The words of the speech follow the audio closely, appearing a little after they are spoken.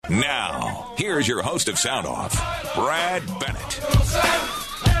Now, here's your host of Sound Off, Brad Bennett.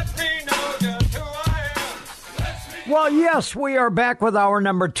 Well, yes, we are back with hour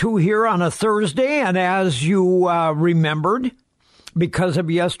number 2 here on a Thursday, and as you remembered, because of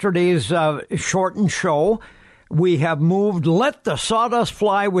yesterday's shortened show, we have moved Let the Sawdust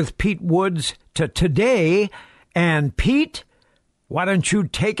Fly with Pete Woods to today. And Pete, why don't you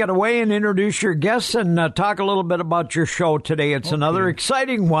take it away and introduce your guests and talk a little bit about your show today? It's another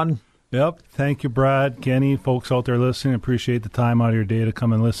exciting one. Yep. Thank you, Brad, Kenny, folks out there listening. Appreciate the time out of your day to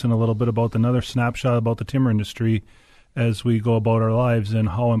come and listen a little bit about another snapshot about the timber industry as we go about our lives and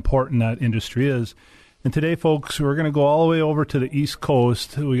how important that industry is. And today, folks, we're going to go all the way over to the East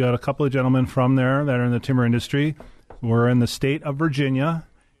Coast. We got a couple of gentlemen from there that are in the timber industry. We're in the state of Virginia,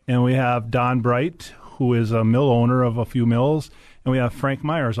 and we have Don Bright, who is a mill owner of a few mills, and we have Frank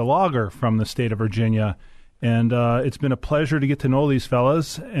Myers, a logger from the state of Virginia. And it's been a pleasure to get to know these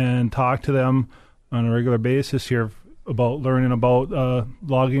fellas and talk to them on a regular basis here about learning about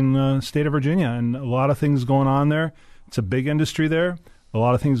logging the state of Virginia. And a lot of things going on there. It's a big industry there, a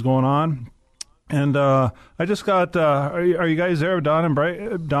lot of things going on. And I just got, are you guys there, Don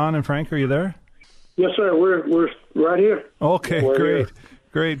and Frank, are you there? Yes, sir. We're right here. Okay, we're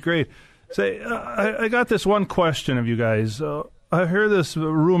great. Say, I got this one question of you guys. I hear this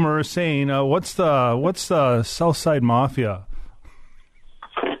rumor saying, what's the Southside Mafia?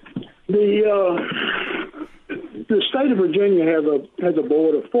 The state of Virginia has a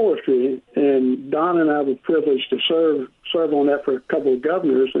board of forestry, and Don and I were privileged to serve on that for a couple of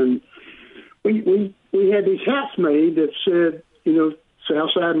governors, and we had these hats made that said,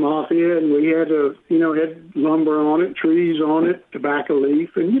 Southside Mafia, and we had had lumber on it, trees on it, tobacco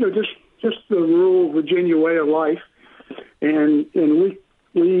leaf, and just the rural Virginia way of life. And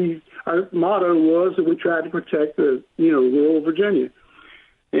we our motto was that we tried to protect the rural Virginia,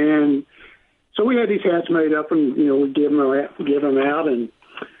 and so we had these hats made up, and we give them out, and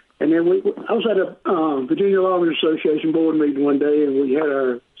then I was at a Virginia Loggers Association board meeting one day, and we had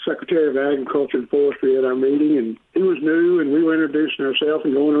our Secretary of Agriculture and Forestry at our meeting, and he was new, and we were introducing ourselves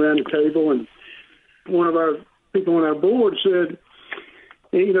and going around the table, and one of our people on our board said,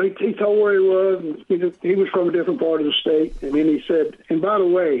 he told where he was, and he was from a different part of the state, and then he said, and by the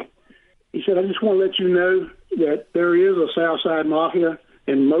way, he said, I just want to let you know that there is a Southside Mafia,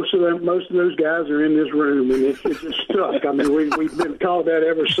 and most of those guys are in this room, and it's just stuck. I mean, we've been called that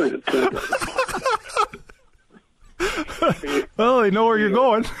ever since. Well, they know where you're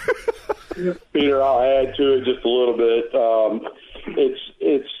going. Peter, I'll add to it just a little bit.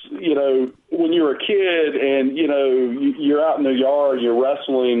 It's when you're a kid and you're out in the yard, you're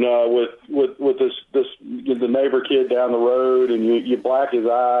wrestling with this the neighbor kid down the road, and you black his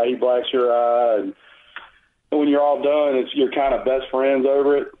eye, he blacks your eye, and when you're all done, you're kind of best friends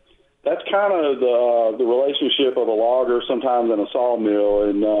over it. That's kind of the relationship of a logger sometimes in a sawmill,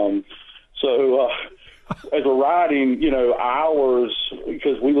 and so. As we're riding, hours,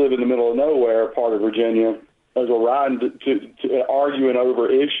 because we live in the middle of nowhere, part of Virginia, as we're riding to arguing over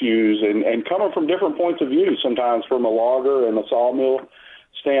issues and coming from different points of view, sometimes from a logger and a sawmill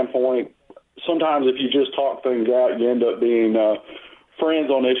standpoint. Sometimes if you just talk things out, you end up being friends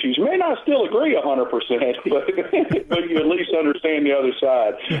on issues. You may not still agree 100%, but you at least understand the other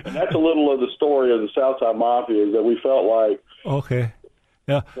side. And that's a little of the story of the Southside Mafia, is that we felt like okay.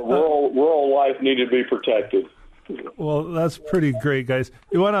 Yeah. The rural life needed to be protected. Well, that's pretty great, guys.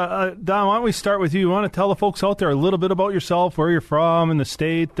 You want to, Don? Why don't we start with you? You want to tell the folks out there a little bit about yourself, where you're from in the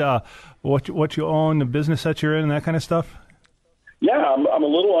state, what you own, the business that you're in, and that kind of stuff? Yeah, I'm a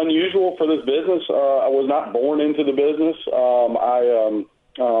little unusual for this business. I was not born into the business. I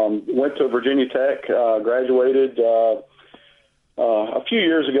went to Virginia Tech, graduated a few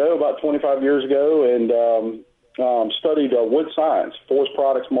years ago, about 25 years ago, and studied wood science, forest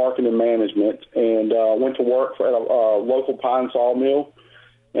products marketing and management, and went to work at a local pine sawmill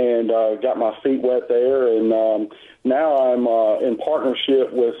and got my feet wet there. And now I'm in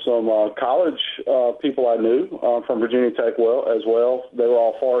partnership with some college people I knew from Virginia Tech as well. They were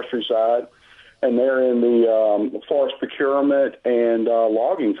all forestry side, and they're in the forest procurement and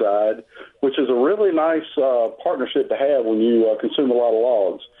logging side, which is a really nice partnership to have when you consume a lot of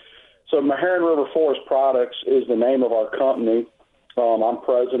logs. So Meharron River Forest Products is the name of our company. I'm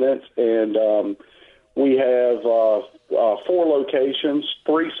president, and we have 4 locations,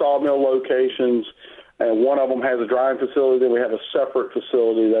 3 sawmill locations, and one of them has a drying facility. Then we have a separate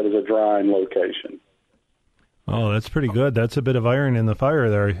facility that is a drying location. Oh, that's pretty good. That's a bit of iron in the fire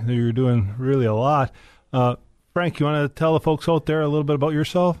there. You're doing really a lot. Frank, you want to tell the folks out there a little bit about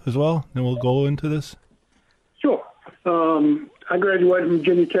yourself as well? Then we'll go into this. Sure. I graduated from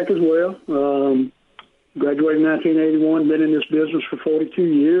Virginia Tech as well. Graduated in 1981. Been in this business for 42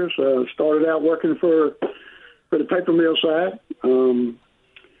 years. Started out working for the paper mill side. And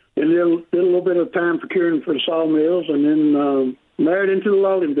did a little bit of time procuring for the sawmills, and then married into the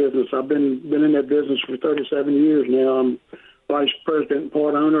logging business. I've been in that business for 37 years now. I'm vice president and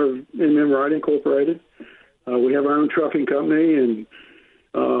part owner of M&M Wright Incorporated. We have our own trucking company, and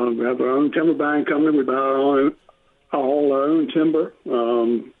we have our own timber buying company. We buy all our own timber.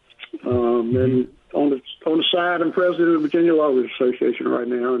 And on the side, I'm president of the Virginia Loggers Association right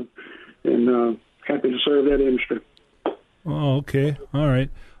now, and happy to serve that industry. Oh, okay. All right.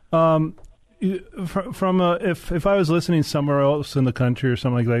 If I was listening somewhere else in the country or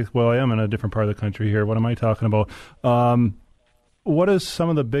something like that, well, I am in a different part of the country here. What am I talking about? What is some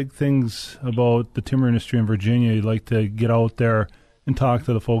of the big things about the timber industry in Virginia you'd like to get out there and talk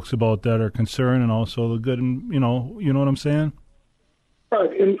to the folks about that are concerned, and also the good, and you know what I'm saying?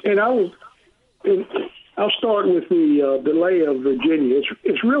 Right, and I'll start with the lay of Virginia.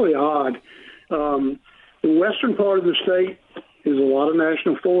 It's really odd. The western part of the state is a lot of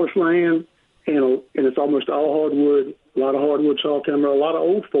national forest land, and it's almost all hardwood, a lot of hardwood saw timber, a lot of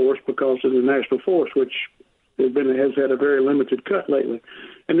old forest because of the national forest, which has had a very limited cut lately.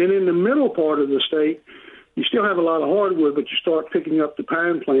 And then in the middle part of the state, you still have a lot of hardwood, but you start picking up the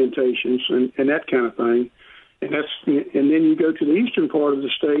pine plantations and that kind of thing. And then you go to the eastern part of the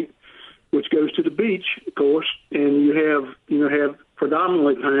state, which goes to the beach, of course, and you have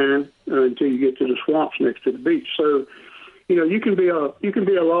predominantly pine until you get to the swamps next to the beach. So, you can be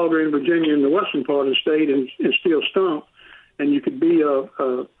a logger in Virginia in the western part of the state and still stump, and you could be a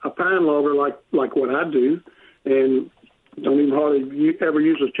pine logger like what I do, and don't even hardly ever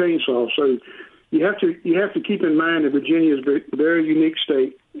use a chainsaw. So you have to keep in mind that Virginia is a very unique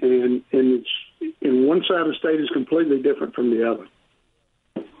state, and it's in one side of the state is completely different from the other.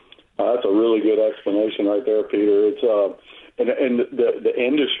 That's a really good explanation right there, Peter. It's and the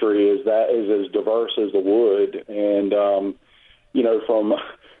industry is as diverse as the wood, and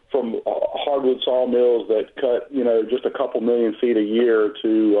from hardwood sawmills that cut just a couple million feet a year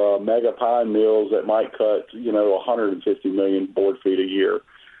to mega pine mills that might cut 150 million board feet a year.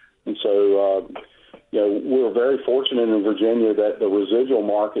 And so we're very fortunate in Virginia that the residual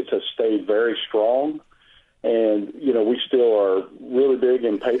markets have stayed very strong. And, we still are really big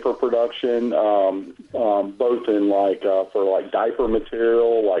in paper production, both in for diaper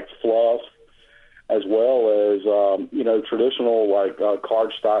material, like fluff, as well as, traditional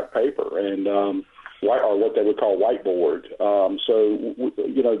cardstock paper and or what they would call whiteboard. So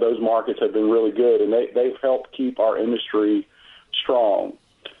those markets have been really good, and they've helped keep our industry strong.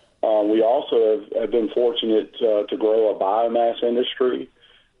 We also have been fortunate to grow a biomass industry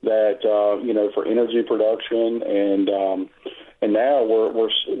that for energy production, and now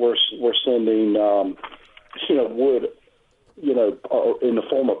we're sending wood in the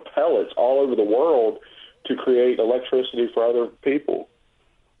form of pellets all over the world to create electricity for other people.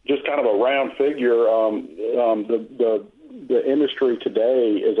 Just kind of a round figure, the industry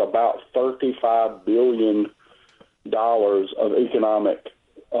today is about $35 billion of economic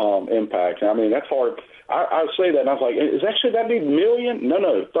impact. I mean, that's hard. I say that, and I was like, should that be million?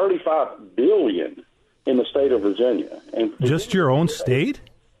 No, 35 billion in the state of Virginia. And just your own state?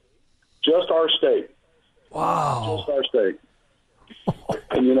 Just our state. Wow. Just our state.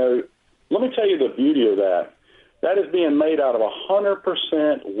 And, let me tell you the beauty of that. That is being made out of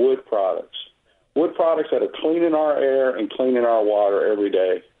 100% wood products. Wood products that are cleaning our air and cleaning our water every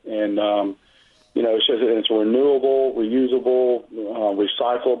day. And, it's renewable, reusable,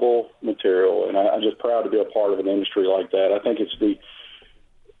 recyclable material, and I'm just proud to be a part of an industry like that. I think it's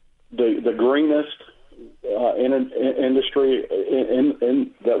the greenest industry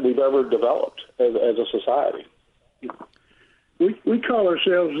that we've ever developed as a society. We call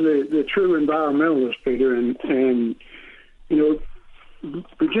ourselves the true environmentalists, Peter, and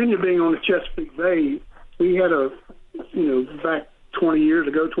Virginia being on the Chesapeake Bay, we had back 20 years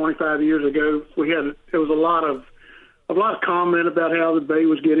ago, 25 years ago, there was a lot of comment about how the bay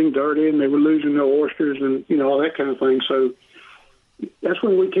was getting dirty and they were losing their oysters and all that kind of thing. So that's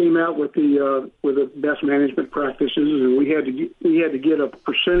when we came out with the best management practices, and we had to get a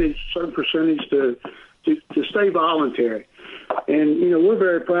certain percentage to stay voluntary. And we're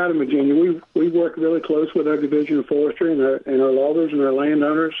very proud of Virginia. We work really close with our Division of Forestry and our loggers and our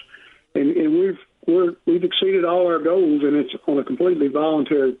landowners, and we've exceeded all our goals, and it's on a completely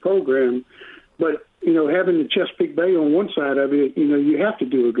voluntary program. But having the Chesapeake Bay on one side of it, you have to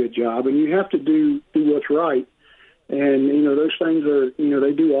do a good job, and you have to do what's right. And those things are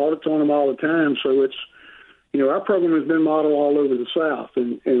they do audits on them all the time. So our program has been modeled all over the South,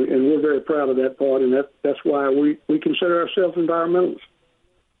 and we're very proud of that part, and that's why we consider ourselves environmentalists.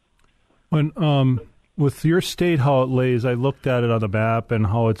 When with your state, how it lays, I looked at it on the map and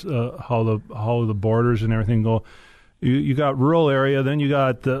how it's how the borders and everything go. You got rural area, then you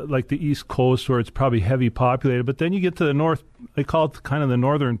got the East Coast where it's probably heavy populated, but then you get to the north. They call it kind of the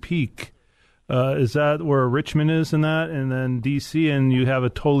northern peak. Is that where Richmond is in that, and then D.C., and you have a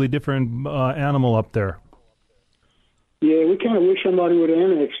totally different animal up there? Yeah, we kind of wish somebody would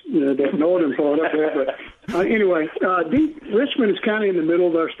annex that northern part up there. But anyway, Richmond is kind of in the middle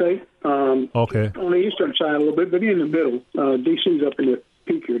of our state. Okay. On the eastern side a little bit, but in the middle. D.C.'s up in the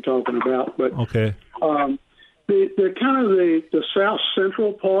peak you're talking about. But okay. The kind of the south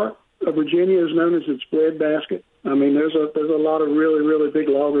central part of Virginia is known as its breadbasket. I mean, there's a lot of really, really big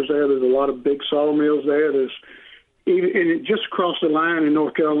loggers there. There's a lot of big sawmills there. And just across the line in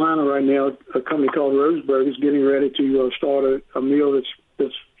North Carolina right now, a company called Roseburg is getting ready to start a mill that's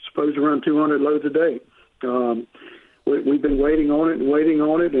supposed to run 200 loads a day. We've been waiting on it, and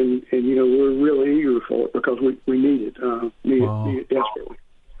we're really eager for it because we need it. Need it desperately.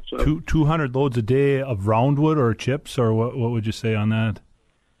 So 200 loads a day of roundwood or chips, or what would you say on that?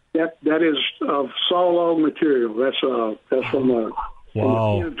 That is of saw log material. That's from a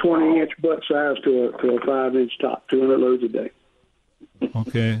 20-inch butt size to a 5-inch top, 200 loads a day.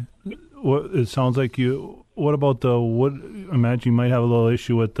 Okay. It sounds like you. What about the wood? I imagine you might have a little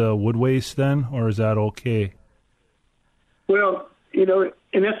issue with the wood waste then, or is that okay? Well, and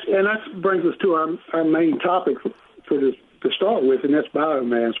that brings us to our main topic for this to start with, and that's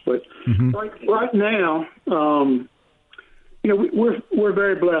biomass. But right now, we're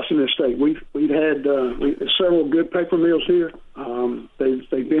very blessed in this state. We've had several good paper mills here.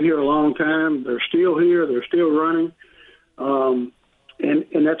 They've been here a long time. They're still here. They're still running, and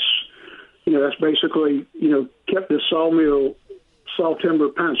that's basically kept this pine saw timber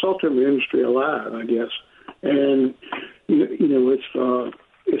industry alive, I guess. And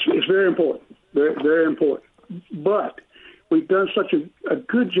it's very important, very, very important. But we've done such a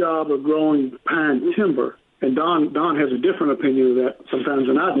good job of growing pine timber. And Don has a different opinion of that sometimes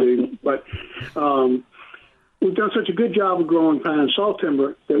than I do, but we've done such a good job of growing pine saw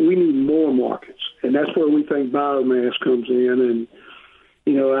timber that we need more markets, and that's where we think biomass comes in. And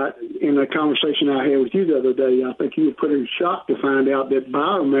in a conversation I had with you the other day, I think you were pretty shocked to find out that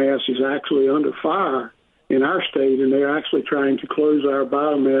biomass is actually under fire in our state, and they're actually trying to close our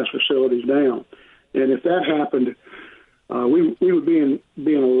biomass facilities down. And if that happened, we would be in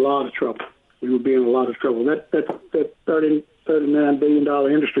a lot of trouble. We would be in a lot of trouble. That $39 billion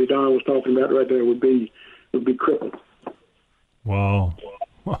industry Don was talking about right there would be crippled. Wow.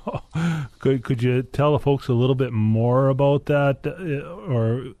 Could you tell the folks a little bit more about that,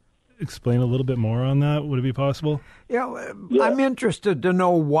 or explain a little bit more on that? Would it be possible? Yeah, I'm interested to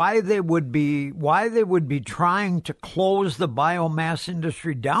know why they would be trying to close the biomass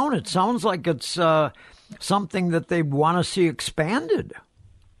industry down. It sounds like it's something that they want to see expanded.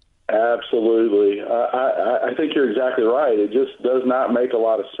 Absolutely. I think you're exactly right. It just does not make a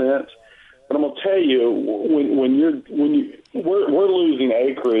lot of sense. But I'm going to tell you, we're losing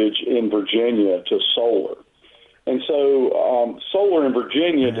acreage in Virginia to solar. And so solar in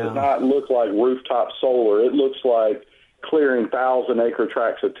Virginia does not look like rooftop solar. It looks like clearing 1,000-acre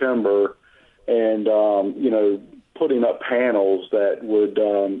tracts of timber and, putting up panels that would,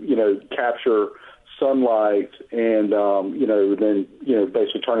 capture sunlight and, then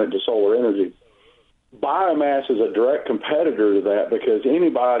basically turn it into solar energy. Biomass is a direct competitor to that because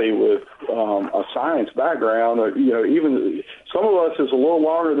anybody with a science background, or, even some of us is a little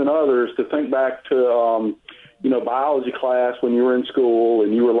longer than others to think back to, biology class when you were in school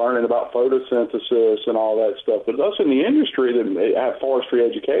and you were learning about photosynthesis and all that stuff. But us in the industry that have forestry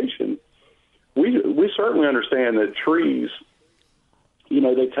education, we certainly understand that trees,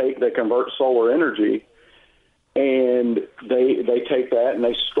 they convert solar energy, and they take that and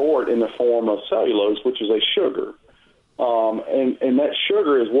they store it in the form of cellulose, which is a sugar. And that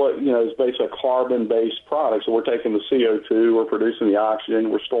sugar is what, is basically a carbon-based product. So we're taking the CO2, we're producing the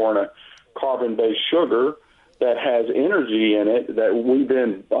oxygen, we're storing a carbon-based sugar that has energy in it that we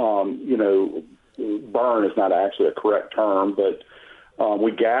then, burn is not actually a correct term, but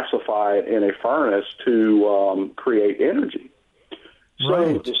we gasify it in a furnace to create energy.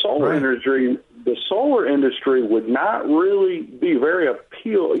 So the solar industry would not really be very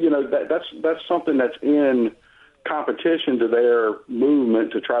appealing. That's something that's in competition to their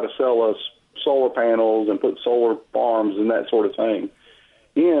movement to try to sell us solar panels and put solar farms and that sort of thing.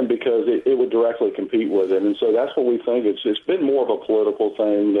 in because it would directly compete with it. And so that's what we think. It's been more of a political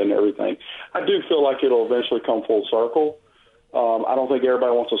thing than everything. I do feel like it'll eventually come full circle. I don't think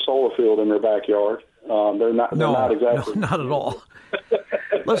everybody wants a solar field in their backyard. They're not exactly. No, not at all.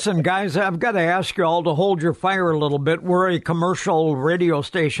 Listen, guys, I've got to ask you all to hold your fire a little bit. We're a commercial radio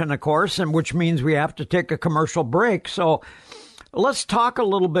station, of course, and which means we have to take a commercial break. So let's talk a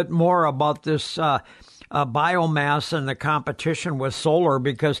little bit more about this biomass and the competition with solar,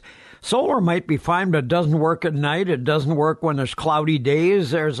 because solar might be fine, but it doesn't work at night. It doesn't work when there's cloudy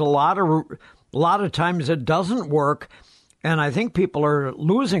days. There's a lot of times it doesn't work. And I think people are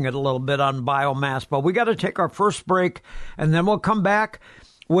losing it a little bit on biomass. But we got to take our first break, and then we'll come back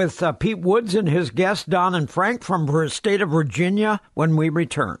with Pete Woods and his guest, Don and Frank, from the state of Virginia when we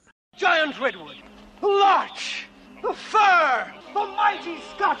return. Giant redwood, the larch, the fir, the mighty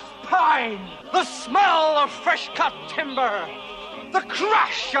Scotch pine, the smell of fresh-cut timber, the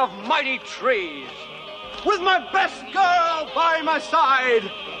crash of mighty trees. With my best girl by my side,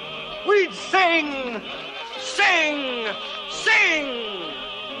 we'd sing, sing, sing.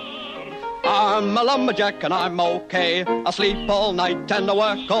 I'm a lumberjack and I'm okay. I sleep all night and I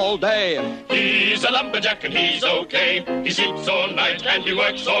work all day. He's a lumberjack and he's okay. He sleeps all night and he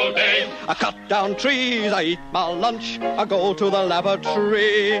works all day. I cut down trees, I eat my lunch, I go to the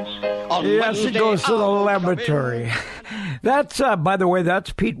laboratory. On yes, Wednesday, he goes to the I'll laboratory. That's, by the way,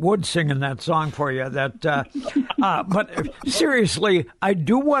 that's Pete Wood singing that song for you. But seriously, I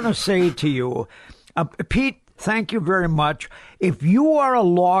do want to say to you, Pete, thank you very much. If you are a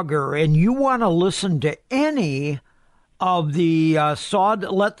logger and you want to listen to any of the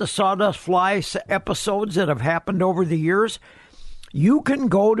Let the Sawdust Fly episodes that have happened over the years, you can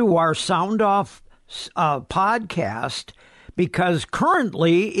go to our Sound Off podcast, because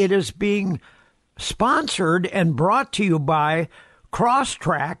currently it is being sponsored and brought to you by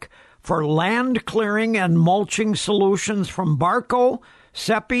Crosstrack for land clearing and mulching solutions from Barco,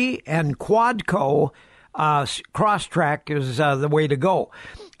 Seppi, and Quadco. Crosstrack is the way to go.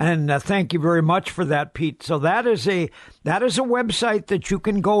 And thank you very much for that, Pete. So that is a website that you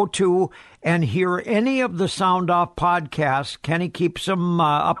can go to and hear any of the Sound Off podcasts. Kenny keeps them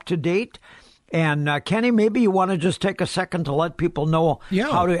up to date. And Kenny, maybe you want to just take a second to let people know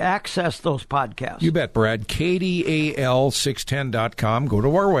how to access those podcasts. You bet, Brad. KDAL610.com. Go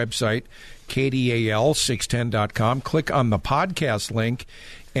to our website, KDAL610.com. Click on the podcast link.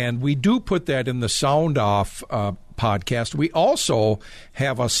 And we do put that in the Sound Off podcast. We also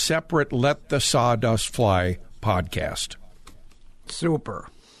have a separate Let the Sawdust Fly podcast. Super.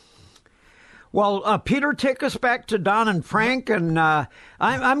 Well, Peter, take us back to Don and Frank. And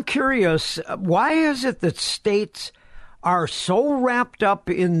I'm curious, why is it that states are so wrapped up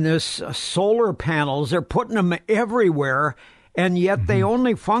in this solar panels? They're putting them everywhere, and yet they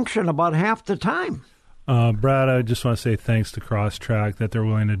only function about half the time. Brad, I just want to say thanks to Crosstrack that they're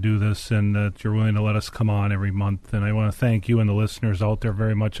willing to do this and that you're willing to let us come on every month. And I want to thank you and the listeners out there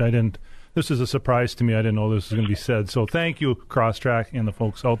very much. This is a surprise to me. I didn't know this was going to be said. So thank you, Crosstrack, and the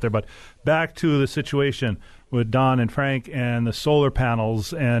folks out there. But back to the situation with Don and Frank and the solar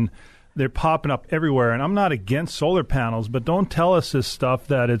panels, and they're popping up everywhere. And I'm not against solar panels, but don't tell us this stuff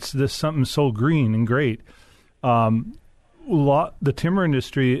that it's this something so green and great. The timber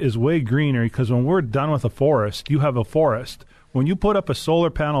industry is way greener because when we're done with a forest, you have a forest. When you put up a solar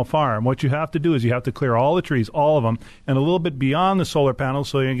panel farm, what you have to do is you have to clear all the trees, all of them, and a little bit beyond the solar panels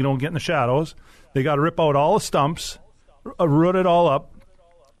so you don't get in the shadows. They got to rip out all the stumps, root it all up.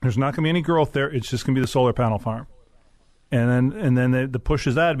 There's not going to be any growth there. It's just going to be the solar panel farm. And then the push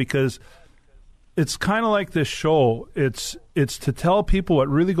is that because it's kind of like this show. It's to tell people what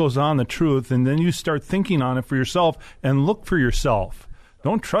really goes on, the truth, and then you start thinking on it for yourself and look for yourself.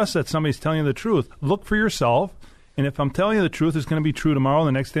 Don't trust that somebody's telling you the truth. Look for yourself. And if I'm telling you the truth, it's going to be true tomorrow,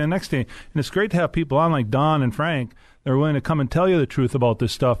 the next day, and the next day. And it's great to have people on like Don and Frank that are willing to come and tell you the truth about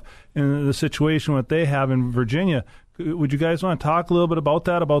this stuff and the situation that they have in Virginia. Would you guys want to talk a little bit about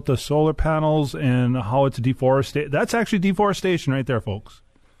that, about the solar panels and how it's deforestation? That's actually deforestation right there, folks.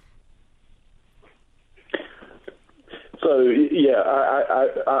 So, yeah,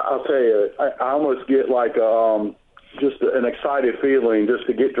 I'll tell you, I almost get like just an excited feeling just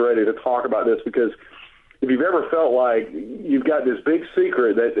to get ready to talk about this, because if you've ever felt like you've got this big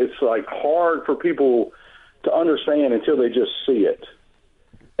secret that it's like hard for people to understand until they just see it.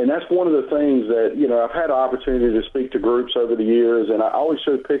 And that's one of the things that, I've had an opportunity to speak to groups over the years, and I always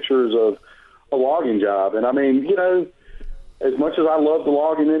show pictures of a logging job. And I mean, as much as I love the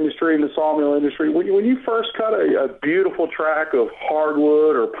logging industry and the sawmill industry, when you first cut a beautiful tract of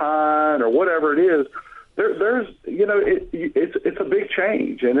hardwood or pine or whatever it is, there's it's a big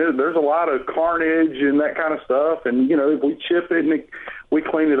change, and there's a lot of carnage and that kind of stuff. And if we chip it and we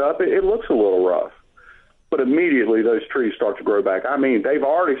clean it up, it looks a little rough. But immediately those trees start to grow back. I mean, they've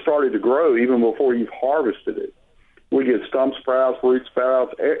already started to grow even before you've harvested it. We get stump sprouts, root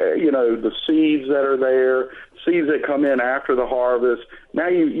sprouts, the seeds that are there, seeds that come in after the harvest. Now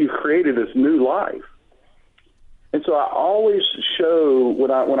you've created this new life. And so I always show,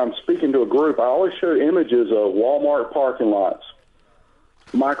 when I'm speaking to a group, I always show images of Walmart parking lots,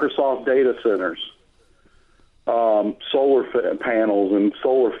 Microsoft data centers, solar panels and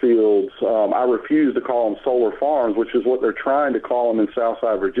solar fields. I refuse to call them solar farms, which is what they're trying to call them in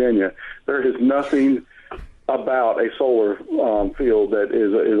Southside Virginia. There is nothing about a solar field that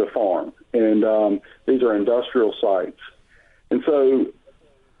is a farm. And these are industrial sites. And so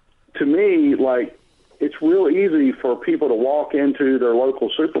to me, it's real easy for people to walk into their local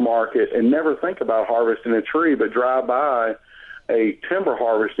supermarket and never think about harvesting a tree, but drive by a timber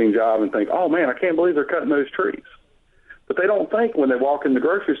harvesting job and think, oh, man, I can't believe they're cutting those trees. But they don't think when they walk in the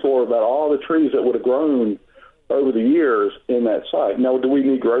grocery store about all the trees that would have grown over the years in that site. Now, do we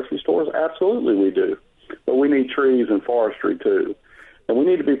need grocery stores? Absolutely we do. But we need trees and forestry, too. And we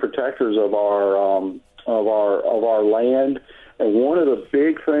need to be protectors of our land. And one of the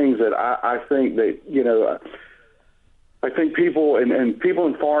big things that I think that, I think people and people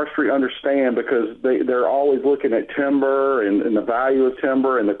in forestry understand, because they're always looking at timber and the value of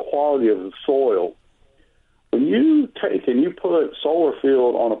timber and the quality of the soil. When you take and you put solar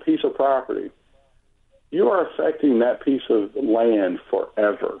field on a piece of property, you are affecting that piece of land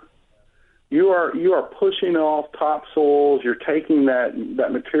forever. You are pushing off topsoils. You're taking that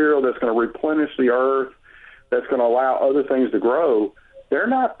material that's going to replenish the earth, that's going to allow other things to grow. They're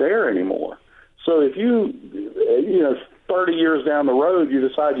not there anymore. So if you 30 years down the road, you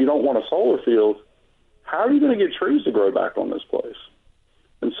decide you don't want a solar field, how are you going to get trees to grow back on this place?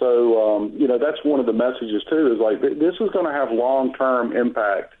 And so, that's one of the messages, too, is this is going to have long-term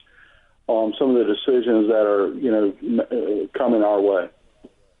impact on some of the decisions that are, coming our way.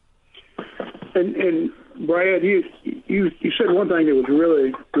 And Brad, you said one thing that was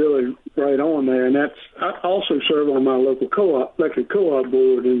really, really right on there, and that's, I also serve on my local electric co-op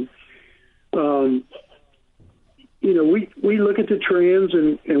board, and we look at the trends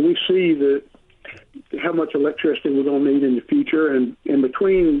and we see that how much electricity we're going to need in the future, and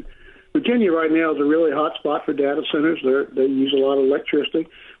between Virginia right now is a really hot spot for data centers. They use a lot of electricity,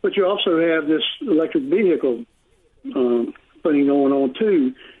 but you also have this electric vehicle thing going on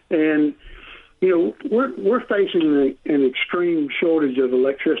too, and we're facing an extreme shortage of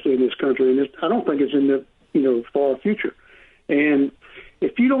electricity in this country, and I don't think it's in the far future. And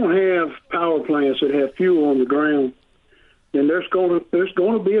if you don't have power plants that have fuel on the ground, then there's going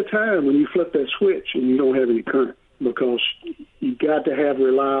to be a time when you flip that switch and you don't have any current, because you've got to have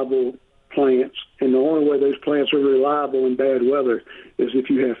reliable plants, and the only way those plants are reliable in bad weather is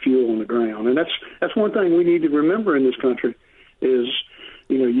if you have fuel on the ground. And that's one thing we need to remember in this country is,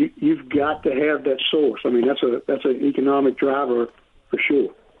 you've got to have that source. I mean, that's an economic driver for sure.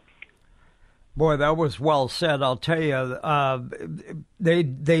 Boy, that was well said. I'll tell you,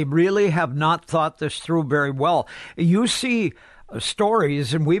 they really have not thought this through very well. You see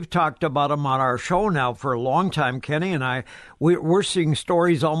stories, and we've talked about them on our show now for a long time, Kenny and I. We're seeing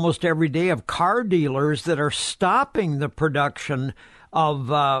stories almost every day of car dealers that are stopping the production of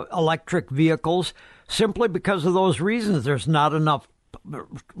electric vehicles simply because of those reasons. There's not enough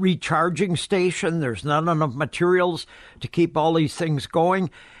recharging station. There's not enough materials to keep all these things going.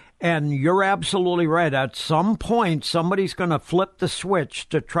 And you're absolutely right. At some point, somebody's going to flip the switch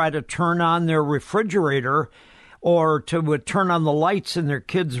to try to turn on their refrigerator or to turn on the lights in their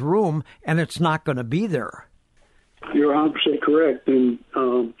kid's room, and it's not going to be there. You're 100% correct. And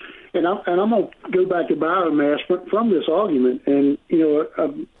I'm going to go back to biomass from this argument. And,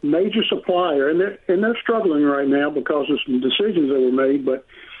 a major supplier, and they're struggling right now because of some decisions that were made, but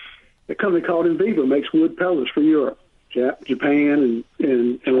a company called Enviva makes wood pellets for Europe. Japan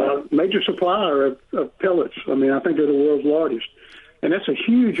and a lot of major supplier of pellets. I mean, I think they're the world's largest, and that's a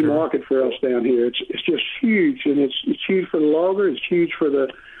huge market for us down here. It's just huge, and it's huge for the logger. It's huge for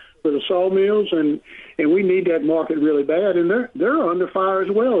the sawmills, and we need that market really bad. And they're under fire as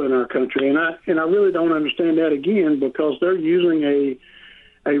well in our country, and I really don't understand that again, because they're using a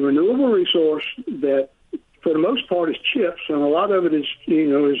renewable resource that, for the most part, is chips, and a lot of it is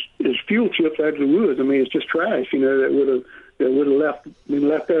fuel chips out of the wood. I mean, it's just trash, that would have been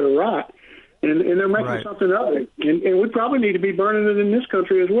left there to rot, and they're making something of it. And we probably need to be burning it in this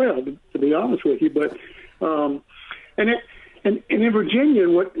country as well, to be honest with you. But and in Virginia,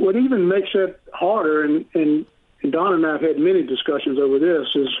 what even makes that harder, and Don and I have had many discussions over this,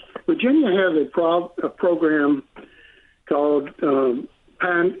 is Virginia has a program called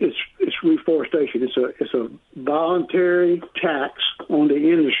pine. It's reforestation. It's a voluntary tax on the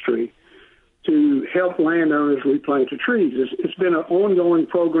industry to help landowners replant the trees. It's been an ongoing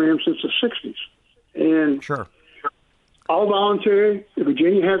program since the 60s. And sure. All voluntary.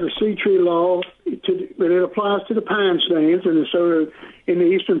 Virginia has a seed tree law, but it applies to the pine stands. And so in the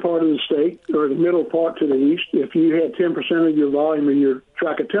eastern part of the state, or the middle part to the east, if you had 10% of your volume of your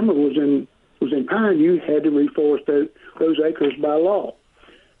tract of timber was in pine, you had to reforest those acres by law.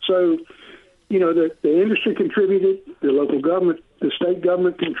 So, the industry contributed, the local government, the state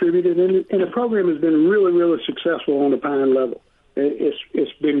government contributed, and the program has been really, really successful on the pine level.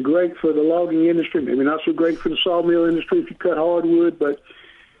 It's been great for the logging industry, maybe not so great for the sawmill industry if you cut hardwood, but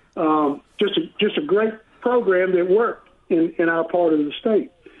just a great program that worked in our part of the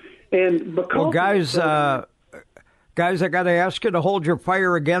state. And because guys, I got to ask you to hold your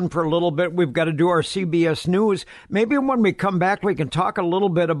fire again for a little bit. We've got to do our CBS News. Maybe when we come back, we can talk a little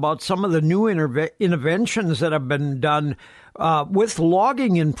bit about some of the new interventions that have been done with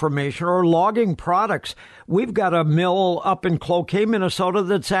logging information or logging products. We've got a mill up in Cloquet, Minnesota,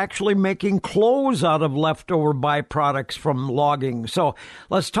 that's actually making clothes out of leftover byproducts from logging. So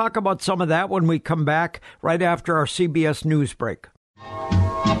let's talk about some of that when we come back right after our CBS News break.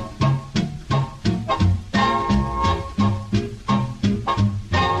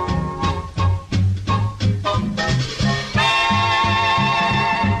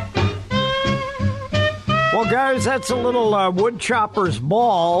 Well, guys, that's a little wood chopper's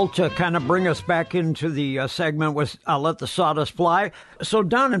ball to kind of bring us back into the segment with Let the Sawdust Fly. So,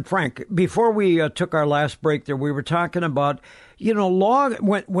 Don and Frank, before we took our last break there, we were talking about,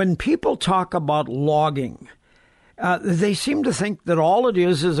 when people talk about logging, they seem to think that all it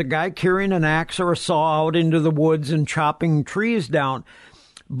is a guy carrying an axe or a saw out into the woods and chopping trees down.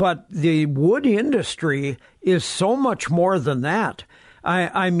 But the wood industry is so much more than that.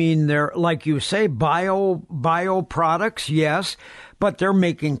 I mean, they're, like you say, bio products, yes, but they're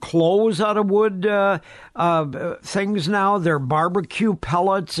making clothes out of wood things now. They're barbecue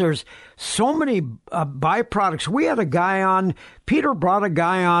pellets. There's so many byproducts. We had a guy on, Peter brought a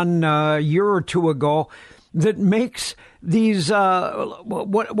guy on a year or two ago that makes these,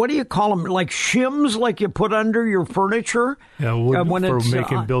 what do you call them, like shims, like you put under your furniture? Yeah, wood, for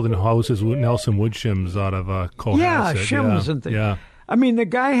building houses, Nelson wood shims out of Cohasset. Yeah, shims and things. Yeah. I mean, the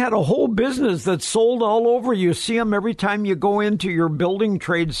guy had a whole business that's sold all over. You see them every time you go into your building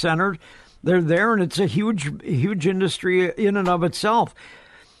trade center. They're there, and it's a huge industry in and of itself.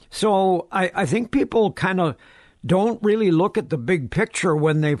 So I think people kind of don't really look at the big picture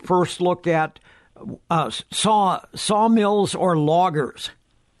when they first look at sawmills or loggers.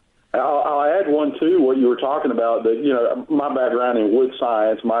 I'll add one, too, what you were talking about, that, my background in wood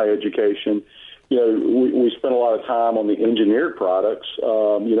science, my education, we spent a lot of time on the engineered products,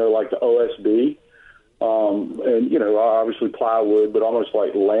 like the OSB, and, obviously plywood, but almost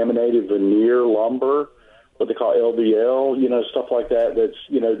like laminated veneer lumber, what they call LVL, stuff like that that's,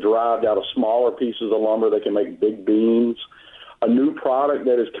 derived out of smaller pieces of lumber that can make big beams. A new product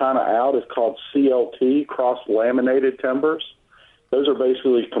that is kind of out is called CLT, cross-laminated timbers. Those are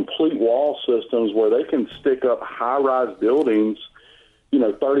basically complete wall systems where they can stick up high-rise buildings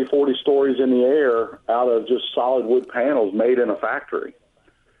 30, 40 stories in the air out of just solid wood panels made in a factory.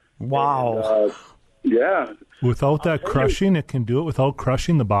 Wow. And, yeah. Without that crushing, it can do it without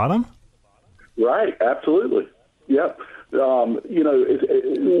crushing the bottom? Right, absolutely. Yep.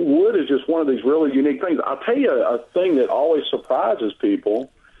 Wood is just one of these really unique things. I'll tell you a thing that always surprises people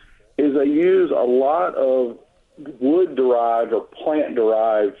is they use a lot of wood-derived or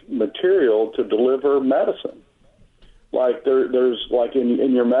plant-derived material to deliver medicine. Like there's like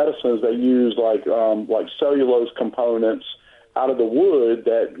in your medicines, they use like cellulose components out of the wood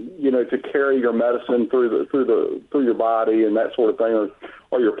that to carry your medicine through your body and that sort of thing,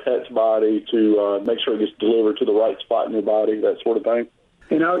 or your pet's body to make sure it gets delivered to the right spot in your body, that sort of thing.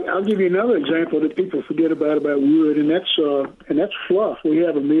 And I'll give you another example that people forget about wood, and that's fluff. We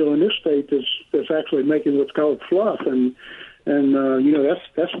have a mill in this state that's actually making what's called fluff, and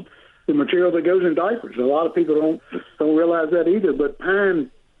that's the material that goes in diapers. A lot of people don't realize that either. But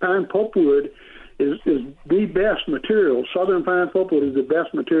pine pulpwood is the best material. Southern pine pulpwood is the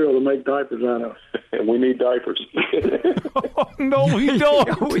best material to make diapers out of. And we need diapers. No, we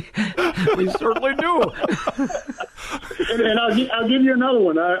don't. We certainly do. And I'll give you another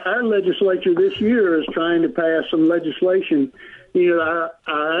one. Our legislature this year is trying to pass some legislation. Our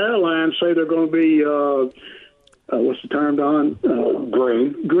airlines say they're going to be what's the term, Don?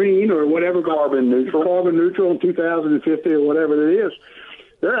 Green or whatever. Carbon neutral in 2050 or whatever it is.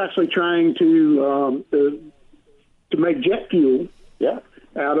 They're actually trying to make jet fuel. Yeah.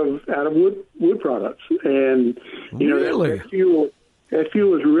 Out of wood products, and really? that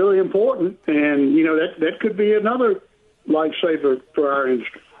fuel is really important, and that could be another lifesaver for our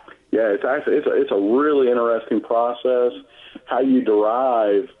industry. Yeah, it's a really interesting process. How you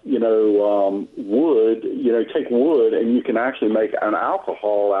derive, wood, take wood and you can actually make an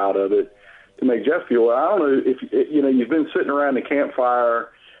alcohol out of it to make jet fuel. I don't know if you've been sitting around the campfire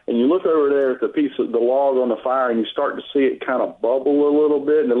and you look over there at the piece of the log on the fire and you start to see it kind of bubble a little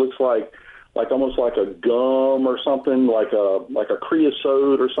bit, and it looks like almost like a gum or something, like a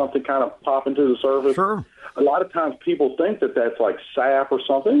creosote or something kind of popping to the surface. Sure. A lot of times people think that that's like sap or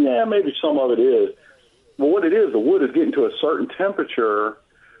something. Yeah, maybe some of it is. But what it is, the wood is getting to a certain temperature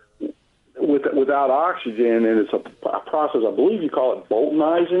without oxygen, and it's a process, I believe you call it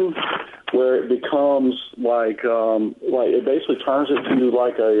Boltonizing, where it becomes like it basically turns it to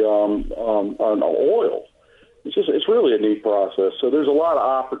like an oil. It's really a neat process. So there's a lot of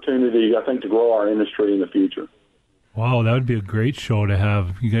opportunity, I think, to grow our industry in the future. Wow, that would be a great show to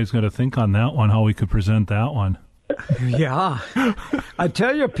have. You guys got to think on that one, how we could present that one. Yeah. I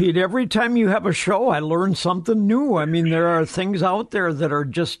tell you, Pete, every time you have a show, I learn something new. I mean, there are things out there that are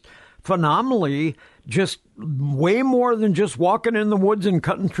just phenomenally, just way more than just walking in the woods and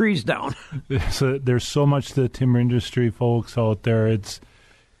cutting trees down. There's so much to the timber industry, folks, out there.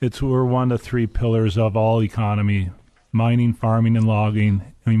 We're one of the three pillars of all economy: mining, farming, and logging.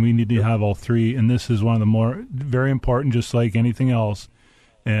 I mean, we need to have all three, and this is one of the more very important, just like anything else.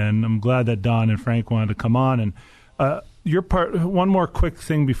 And I'm glad that Don and Frank wanted to come on. And your part. One more quick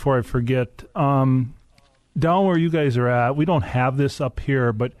thing before I forget. Down where you guys are at, we don't have this up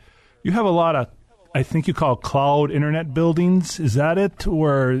here, but you have a lot of, I think you call cloud internet buildings. Is that it?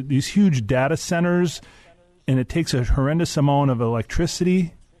 Where these huge data centers, and it takes a horrendous amount of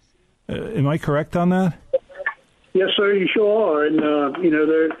electricity. Am I correct on that? Yes, sir, you sure are. And,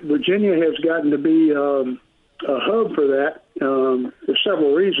 Virginia has gotten to be a hub for that. There's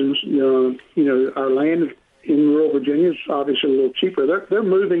several reasons. Our land in rural Virginia is obviously a little cheaper. They're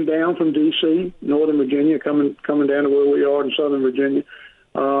moving down from D.C., Northern Virginia, coming down to where we are in Southern Virginia.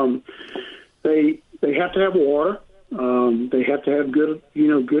 They have to have water. They have to have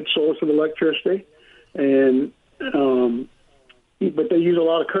good source of electricity, and but they use a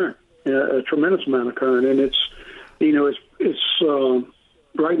lot of current, a tremendous amount of current, and it's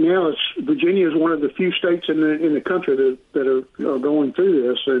right now Virginia is one of the few states in the country that are going through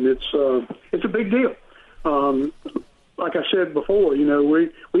this, and it's a big deal. Like I said before,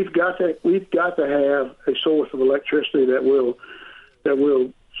 we've got to have a source of electricity that will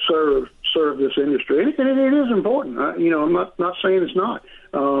serve this industry, and it is important. I'm not saying it's not,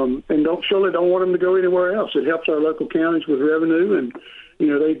 and don't want them to go anywhere else. It helps our local counties with revenue, and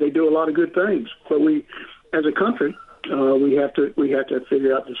they do a lot of good things. But we, as a country, we have to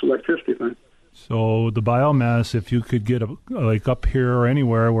figure out this electricity thing. So the biomass, if you could get like up here or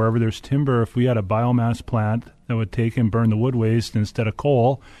anywhere, wherever there's timber, if we had a biomass plant that would take and burn the wood waste instead of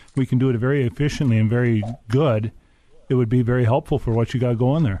coal, we can do it very efficiently and very good. It would be very helpful for what you got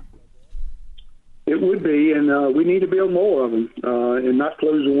going there. It would be, and we need to build more of them and not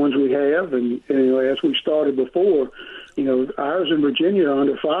close the ones we have. And as we started before, ours in Virginia are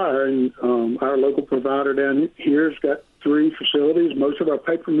under fire, and our local provider down here has got 3 facilities. Most of our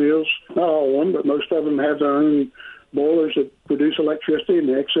paper mills, not all of them, but most of them have their own boilers that produce electricity, and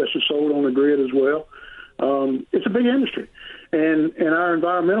the excess is sold on the grid as well. It's a big industry, and our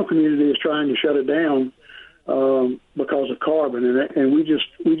environmental community is trying to shut it down because of carbon, and we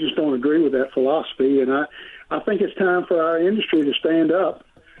just don't agree with that philosophy. And I think it's time for our industry to stand up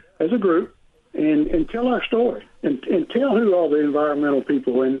as a group and tell our story and tell who are the environmental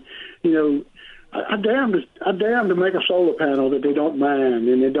people. And I dare them to make a solar panel that they don't mine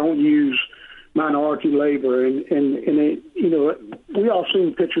and they don't use minority labor. And they, we all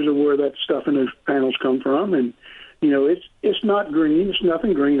seen pictures of where that stuff in those panels come from, and it's not green. There's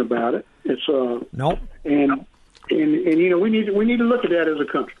nothing green about it. It's nope. And we need to look at that as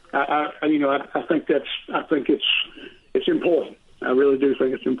a country. I think it's important. I really do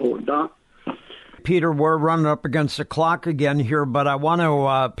think it's important. Don? Peter, we're running up against the clock again here, but I want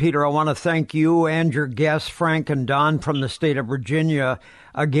to, Peter, I want to thank you and your guests, Frank and Don from the state of Virginia.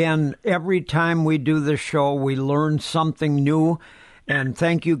 Again, every time we do this show, we learn something new. And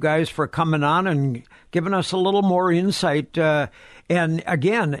thank you guys for coming on and giving us a little more insight. And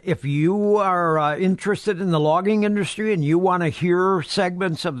again, if you are interested in the logging industry and you want to hear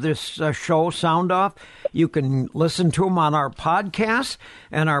segments of this show, Sound Off, you can listen to them on our podcast.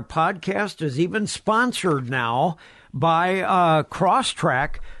 And our podcast is even sponsored now by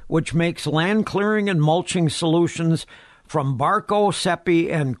Crosstrack, which makes land clearing and mulching solutions from Barco, Seppi,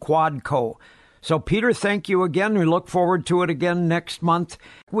 and Quadco. So, Peter, thank you again. We look forward to it again next month.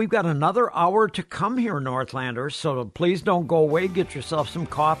 We've got another hour to come here, Northlanders, so please don't go away. Get yourself some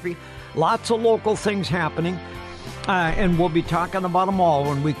coffee. Lots of local things happening, and we'll be talking about them all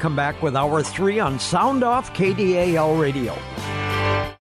when we come back with Hour 3 on Sound Off KDAL Radio.